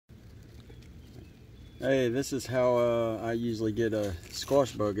Hey, this is how I usually get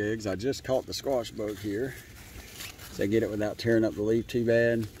squash bug eggs. I just caught the squash bug here. So I get it without tearing up the leaf too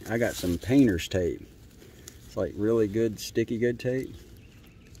bad. I got some painter's tape. It's like really good, sticky good tape.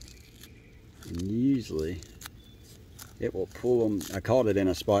 And usually it will pull them. I caught it in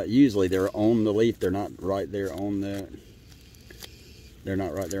a spot. Usually they're on the leaf. They're not right there on the, they're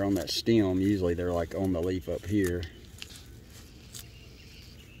not right there on that stem. Usually they're like on the leaf up here.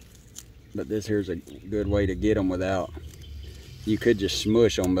 But this here's a good way to get them without, you could just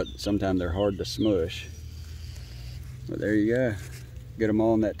smush them, but sometimes they're hard to smush. But there you go. Get them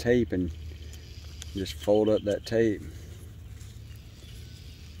all on that tape and just fold up that tape.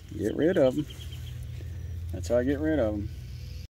 Get rid of them. That's how I get rid of them.